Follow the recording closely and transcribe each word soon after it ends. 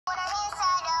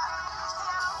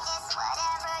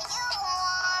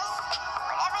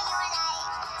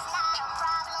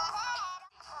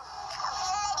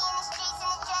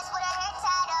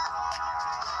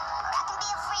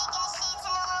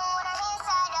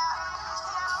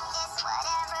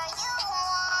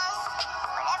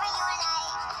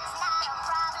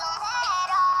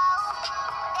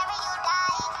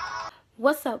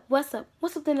What's up? What's up?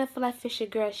 What's up, the for life? It's your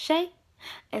girl Shay,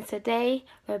 and today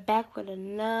we're back with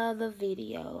another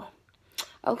video.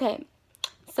 Okay,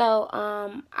 so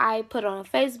I put it on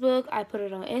Facebook, I put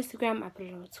it on Instagram, I put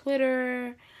it on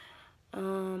Twitter,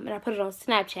 and I put it on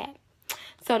Snapchat.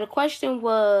 So the question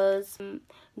was,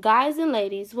 guys and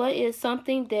ladies, what is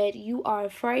something that you are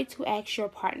afraid to ask your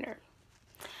partner?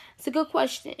 It's a good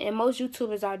question, and most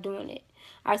YouTubers are doing it.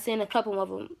 I've seen a couple of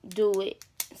them do it.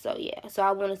 So, yeah. So,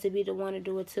 I wanted to be the one to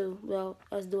do it, too. Well,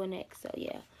 us do it next. So,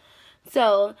 yeah.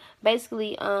 So,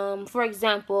 basically, for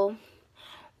example,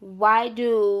 why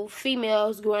do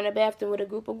females go in the bathroom with a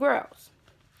group of girls?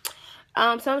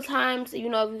 Sometimes, you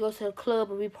know, if you go to a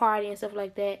club or we party and stuff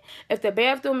like that, if the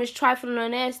bathroom is trifling or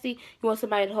nasty, you want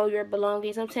somebody to hold your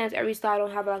belongings. Sometimes every style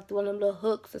don't have, like, one of them little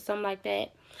hooks or something like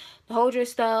that to hold your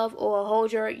stuff, or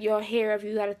hold your hair if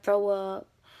you got to throw up.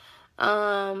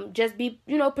 Just be,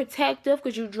 you know, protective,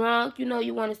 because you're drunk. You know,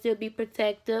 you want to still be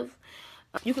protective.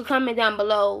 You can comment down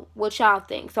below what y'all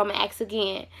think. So I'm going to ask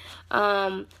again.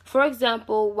 For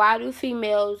example, why do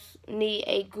females need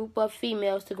a group of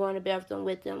females to go in the bathroom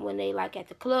with them when they, like, at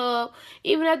the club,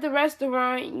 even at the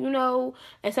restaurant, you know?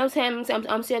 And sometimes,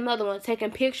 I'm seeing another one,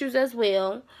 taking pictures as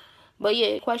well. But,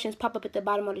 yeah, questions pop up at the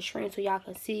bottom of the screen so y'all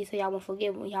can see, so y'all won't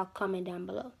forget when y'all comment down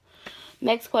below.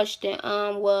 Next question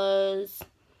was,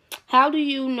 how do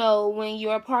you know when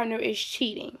your partner is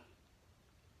cheating?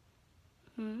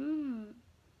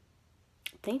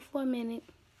 Think for a minute.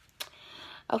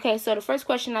 Okay, so the first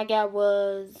question I got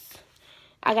was,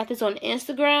 I got this on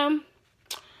Instagram.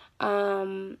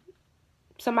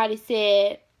 Somebody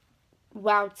said,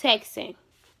 while texting.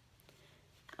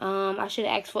 I should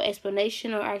ask for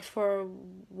explanation or ask for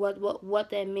what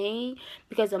that mean,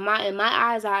 because in my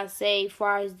eyes, I say, as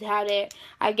far as how that,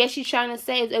 I guess she's trying to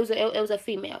say, it was a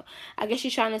female. I guess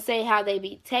she's trying to say how they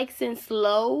be texting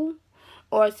slow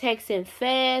or texting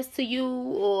fast to you,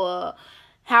 or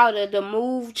how the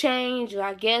move change.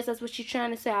 I guess that's what she's trying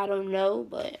to say. I don't know,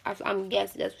 but I'm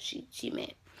guessing that's what she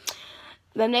meant.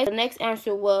 The next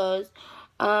answer was,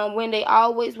 when they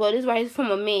always, well, this right is from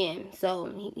a man,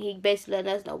 so he basically let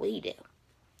us know what he did.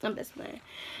 I'm just playing.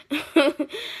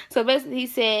 So basically he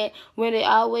said, when they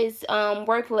always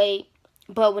work late,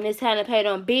 but when it's time to pay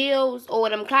them bills, or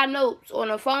them car notes, or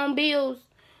them phone bills,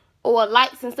 or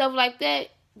lights and stuff like that,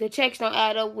 the checks don't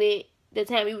add up with the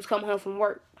time he was coming home from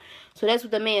work. So that's what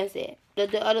the man said.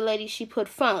 The other lady, she put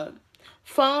phone.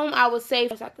 Phone, I would say,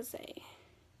 as I could say,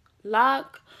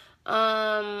 lock,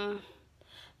 hiding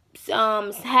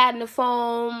the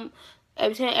phone.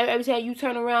 Every time you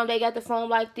turn around, they got the phone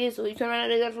like this, or you turn around,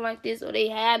 they got the phone like this, or they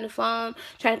hiding the phone,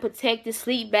 trying to protect the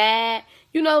sleep bad,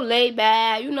 you know, lay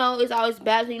bad, you know, it's always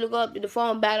bad when you look up, the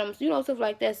phone bad, you know, stuff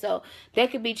like that. So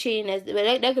that could be cheating as,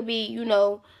 that could be, you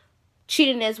know,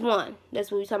 cheating as one. That's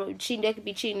what we're talking about. Cheating, that could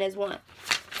be cheating as one.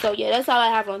 So yeah, that's all I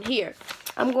have on here.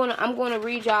 I'm gonna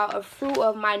read y'all a few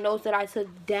of my notes that I took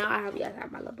down. I have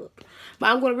my little book, but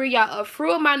I'm gonna read y'all a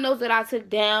few of my notes that I took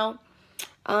down.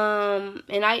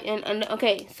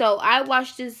 Okay, so I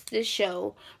watched this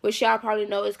show, which y'all probably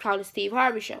know is called the Steve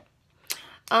Harvey Show.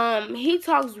 He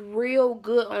talks real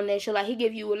good on that show. Like, he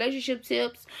give you relationship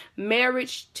tips,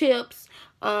 marriage tips,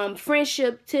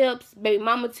 friendship tips, baby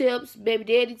mama tips, baby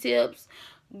daddy tips,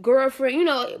 girlfriend, you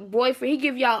know, boyfriend. He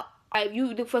give y'all, if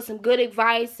you look for some good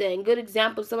advice and good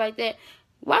examples, stuff like that,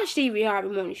 watch Stevie Harvey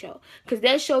Morning Show, because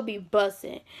that show be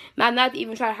busting. Not to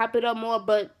even try to hype it up more,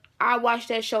 but I watched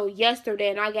that show yesterday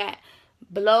and I got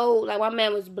blowed. Like, my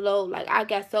man was blowed. Like, I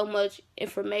got so much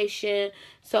information,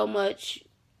 so much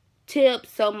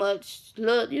tips, so much,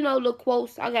 you know, little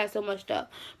quotes. I got so much stuff.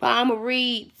 But I'm going to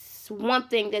read one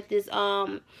thing that this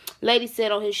lady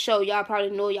said on his show. Y'all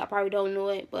probably know it. Y'all probably don't know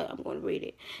it, but I'm going to read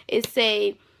it. It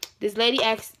say, this lady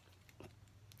asked,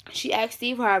 she asked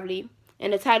Steve Harvey,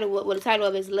 and the title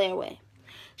of it is Layaway.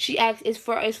 She asked, it's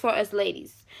for us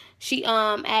ladies. She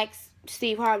asked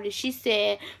Steve Harvey, she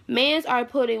said, men's are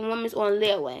putting women's on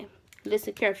layaway.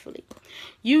 Listen carefully.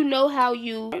 You know how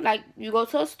you, like, you go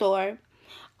to a store,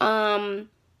 and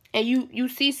you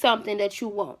see something that you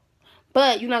want,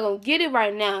 but you're not going to get it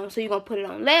right now, so you're going to put it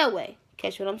on layaway.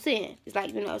 Catch what I'm saying? It's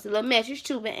like, you know, it's a little message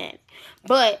too bad,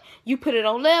 but you put it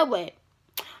on layaway.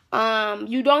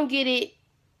 You don't get it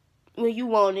when you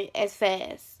want it as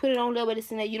fast. Put it on layaway to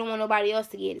say that you don't want nobody else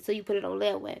to get it, so you put it on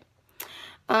layaway.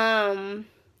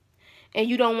 And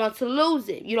you don't want to lose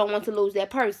it. You don't want to lose that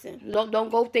person.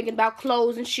 Don't go thinking about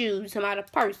clothes and shoes. About a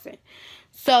person.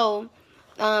 So,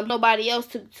 nobody else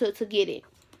to get it.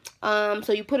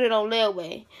 So you put it on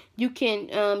layaway. You can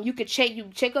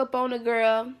check up on a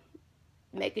girl.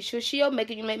 making sure she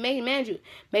making manage you,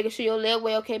 making sure your leg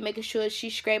way okay, making sure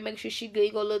she's straight, making sure she good.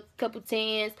 You go look couple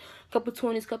tens, couple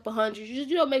 20s, couple hundreds. You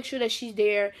just make sure that she's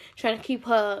there, trying to keep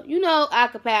her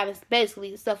occupied,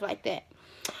 basically stuff like that.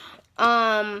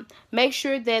 Make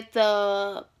sure that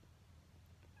the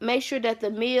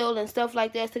meal and stuff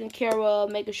like that's taken care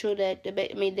of. Making sure that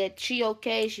that she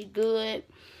okay, she good.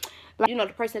 Like, the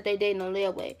person that they dating on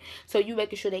layaway. So you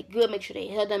making sure they good, make sure they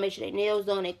hair done, make sure they nails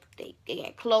done, they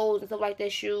got clothes and stuff like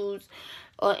that, shoes,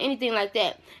 or anything like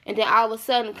that. And then all of a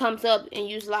sudden comes up and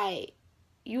all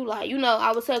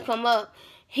of a sudden come up.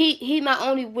 He not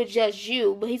only with just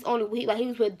you, but he's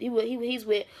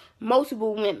with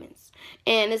multiple women.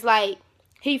 And it's like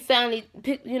he finally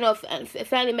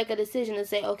finally make a decision to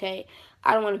say, okay,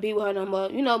 I don't want to be with her no more.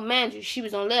 Mind you, she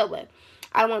was on layaway.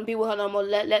 I don't want to be with her no more.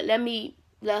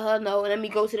 Let her know, and let me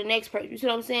go to the next person. You see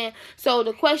what I'm saying? So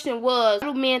the question was,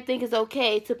 do men think it's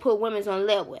okay to put women on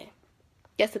layaway?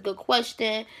 That's a good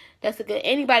question.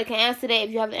 Anybody can answer that.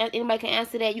 If you have anybody can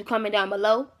answer that, you comment down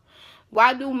below.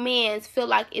 Why do men feel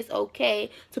like it's okay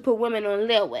to put women on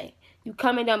layaway? You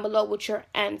comment down below with your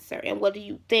answer, and what do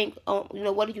you think?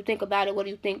 What do you think about it? What do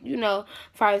you think? As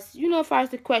far as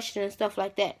the question and stuff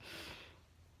like that.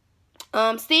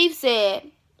 Steve said,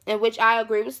 in which I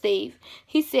agree with Steve.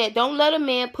 He said, don't let a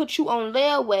man put you on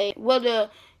layaway.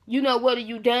 Whether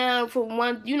you down for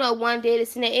one day to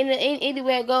sit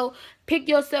anywhere I go, pick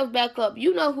yourself back up.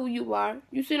 You know who you are.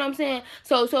 You see what I'm saying?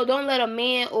 So don't let a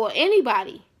man or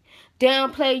anybody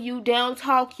downplay you, down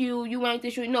talk you. You ain't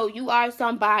this. You are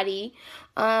somebody.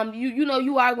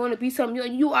 You are going to be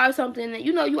something. You are something.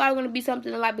 You are going to be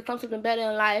something in life. Become something better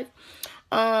in life.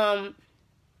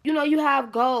 You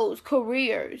have goals,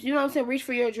 careers. You know what I'm saying? Reach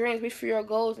for your dreams, reach for your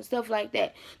goals and stuff like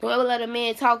that. Don't ever let a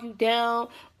man talk you down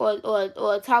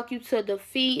or talk you to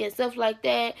defeat and stuff like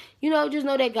that. Just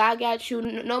know that God got you.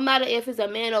 No matter if it's a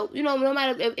man or, no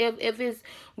matter if it's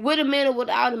with a man or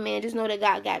without a man, just know that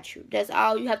God got you. That's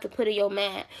all you have to put in your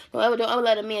mind. Don't ever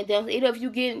let a man down. Either if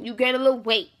you gain a little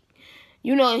weight,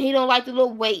 and he don't like the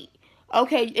little weight.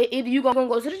 Okay, either you gonna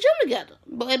go to the gym together.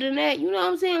 But other than that, you know what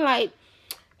I'm saying? Like,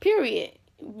 period.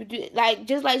 Like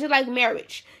just like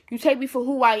marriage, you take me for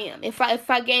who I am. If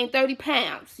I gain 30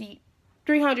 pounds,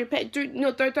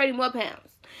 30 more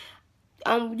pounds,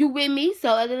 you with me. So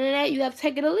other than that, you have to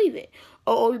take it or leave it,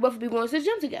 or we both be going to the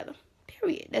gym together.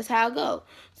 Period. That's how I go.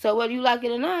 So whether you like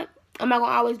it or not, I'm not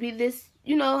gonna always be this.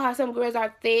 How some girls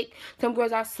are thick, some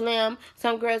girls are slim,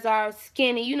 some girls are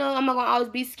skinny. I'm not gonna always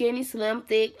be skinny, slim,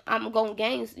 thick. I'm gonna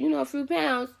gain a few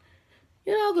pounds.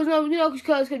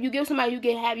 Because you give somebody, you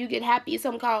get happy. It's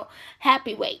something called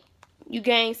happy weight. You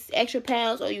gain extra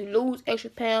pounds or you lose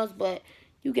extra pounds, but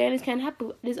you gain this kind of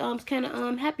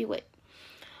happy weight.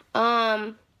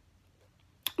 One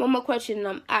more question and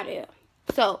I'm out of here.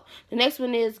 So the next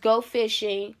one is go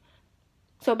fishing.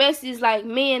 So basically it's like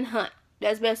men hunt.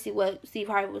 That's basically what Steve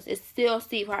Harvey was. It's still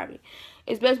Steve Harvey.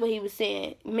 It's basically what he was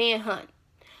saying. Men hunt.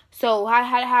 So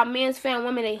how men's found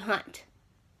women, they hunt.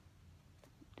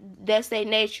 That's their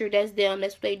nature. That's them.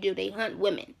 That's what they do. They hunt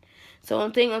women. So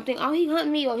I'm thinking, oh, he hunt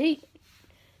me, or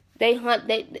they hunt.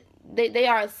 They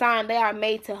are assigned. They are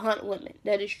made to hunt women.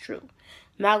 That is true.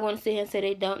 I'm not going to sit here and say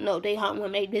they don't know. They hunt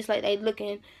women. They just like they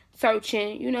looking,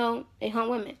 searching. They hunt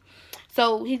women.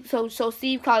 So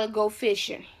Steve called it go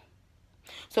fishing.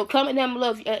 So comment down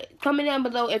below.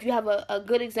 If you have a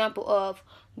good example of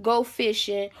go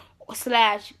fishing /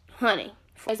 hunting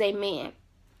as a man.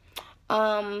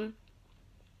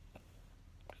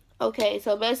 Okay,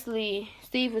 so basically,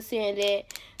 Steve was saying that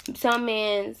some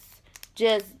men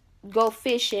just go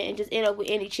fishing and just end up with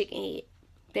any chicken head.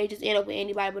 They just end up with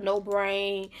anybody with no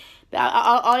brain.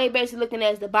 All they basically looking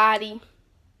at is the body,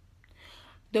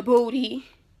 the booty.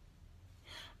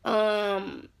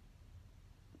 Not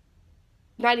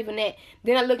even that.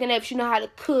 They're not looking at if she know how to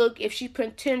cook, if she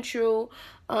potential,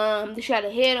 if she had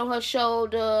a head on her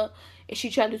shoulder. Is she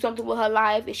trying to do something with her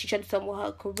life? Is she trying to do something with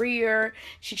her career?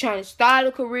 Is she trying to start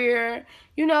a career?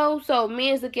 So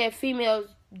men look at females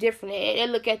differently. They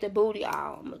look at the booty.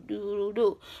 Oh, I'm going to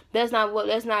do. That's not,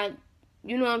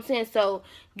 you know what I'm saying? So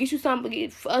get you somebody,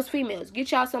 for us females,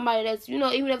 get y'all somebody that's,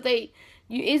 even if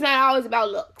it's not always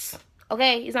about looks.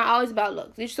 Okay? It's not always about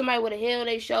looks. Get you somebody with a head on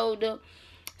their shoulder.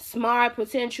 Smart,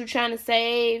 potential, trying to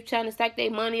save, trying to stack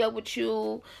their money up with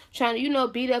you, trying to,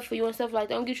 be there for you and stuff like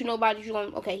that. Don't get you nobody you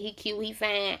going, okay, he cute, he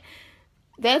fine.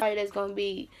 That's somebody that's going to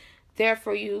be there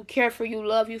for you, care for you,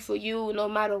 love you for you, no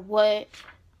matter what,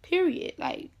 period.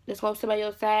 Like, that's going to be somebody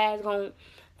your side, going to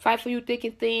fight for you thick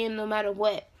and thin, no matter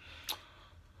what.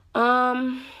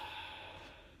 Okay,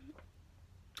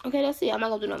 that's it. I'm not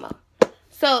going to do no more.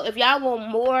 So, if y'all want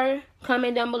more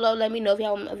Comment down below. Let me know if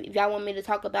y'all want me to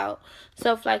talk about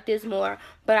stuff like this more.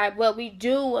 But we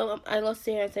do. I'm gonna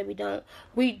sit here and say we don't.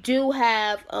 We do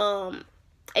have an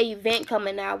event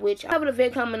coming out, which I have an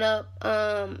event coming up.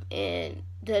 And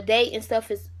the date and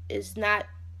stuff is not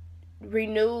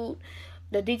renewed.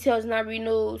 The details not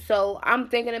renewed. So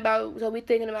we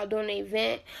thinking about doing an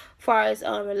event as far as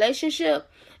relationship.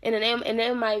 And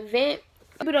then my event.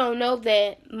 People don't know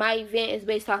that my event is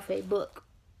based off a book.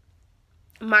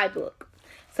 My book.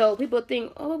 So people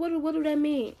think, oh, what do that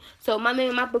mean? So my name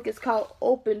of my book is called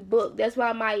Open Book. That's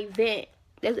why my event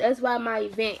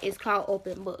is called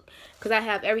Open Book, because I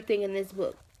have everything in this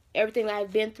book. Everything that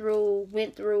I've went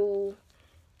through,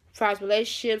 as far as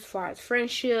relationships, as far as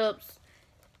friendships,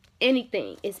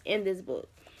 anything is in this book.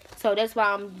 So that's why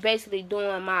I'm basically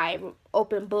doing my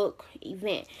Open Book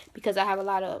event, because I have a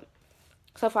lot of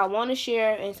stuff I want to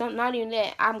share, and not even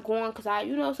that. I'm going because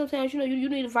sometimes, you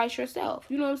need to advice yourself.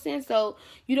 You know what I'm saying? So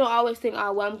you don't always think,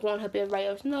 oh, well, I'm going to help everybody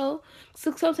else. No.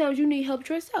 So sometimes you need help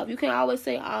yourself. You can't always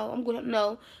say, oh, I'm going to,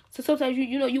 no. So sometimes,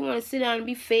 you want to sit down and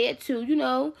be fed too,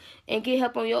 and get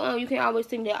help on your own. You can't always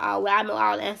think that, oh, well, I know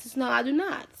all the answers. No, I do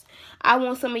not. I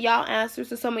want some of y'all answers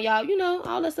to some of y'all,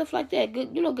 all that stuff like that.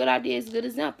 Good, good ideas, good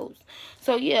examples.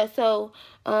 So, yeah,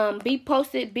 be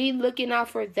posted, be looking out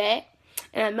for that.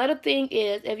 And another thing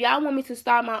is, if y'all want me to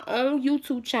start my own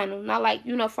YouTube channel, not like,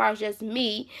 as far as just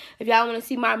me, if y'all want to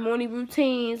see my morning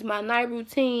routines, my night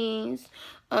routines,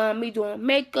 me doing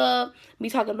makeup, me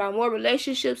talking about more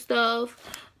relationship stuff,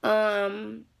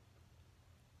 my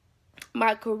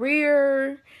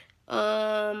career,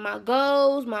 my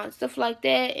goals, my stuff like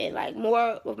that, and like more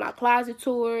of my closet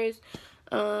tours,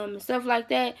 stuff like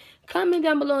that, comment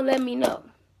down below and let me know.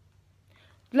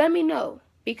 Let me know.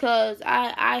 Because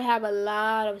I have a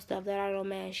lot of stuff that I don't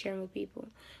mind sharing with people.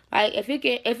 Like, if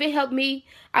it helped me,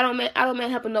 I don't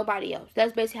mind helping nobody else.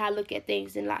 That's basically how I look at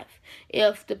things in life.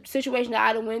 If the situation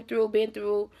that I been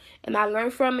through, and I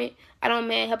learned from it, I don't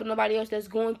mind helping nobody else that's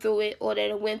going through it or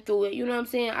that went through it. You know what I'm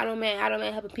saying? I don't mind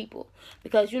helping people,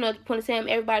 because at the point of time,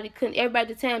 everybody at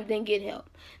the time didn't get help,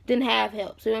 didn't have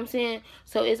help. So you know what I'm saying?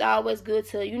 So it's always good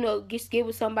to get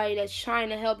with somebody that's trying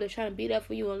to help, that's trying to be there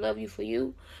for you and love you for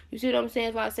you. You see what I'm saying?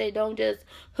 If I say, don't just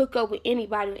hook up with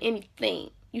anybody or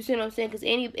anything. You see what I'm saying?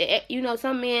 Because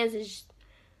some men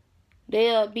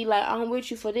they'll be like, I'm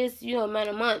with you for this, amount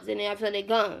of months, and then after they're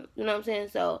gone. You know what I'm saying?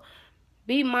 So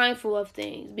be mindful of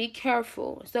things. Be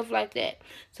careful. Stuff like that.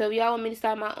 So if y'all want me to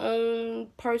start my own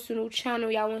personal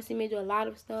channel, y'all want to see me do a lot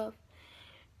of stuff,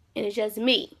 and it's just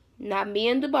me. Not me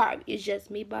and the Barbie. It's just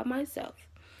me by myself.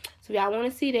 So if y'all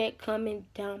want to see that,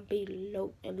 comment down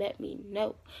below and let me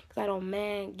know. Because I don't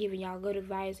mind giving y'all good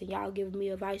advice, and y'all giving me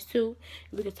advice too.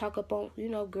 We can talk up on,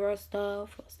 girl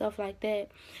stuff like that.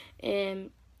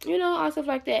 And, all stuff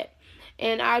like that.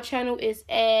 And our channel is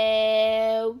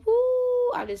at,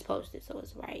 I just posted, so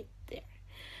it's right there.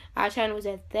 Our channel is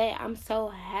at that. I'm so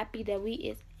happy that we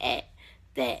is at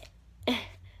that.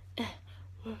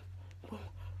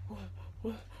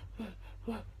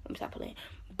 I'm stop playing.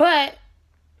 But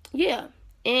yeah,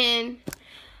 and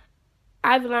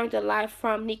I've learned a lot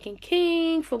from Nick and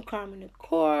King, from Carmen and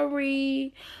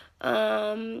Corey, who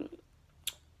else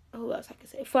I can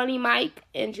say? Funny Mike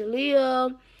and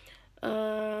Jaleel.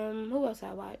 Who else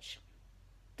I watch?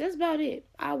 That's about it.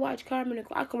 I can watch Carmen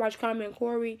and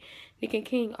Corey, Nick and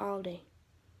King all day.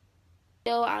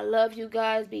 I love you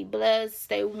guys. Be blessed.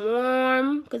 Stay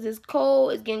warm, because it's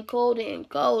cold. It's getting colder and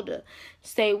colder.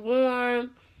 Stay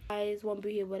warm. Guys, won't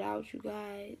be here without you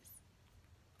guys.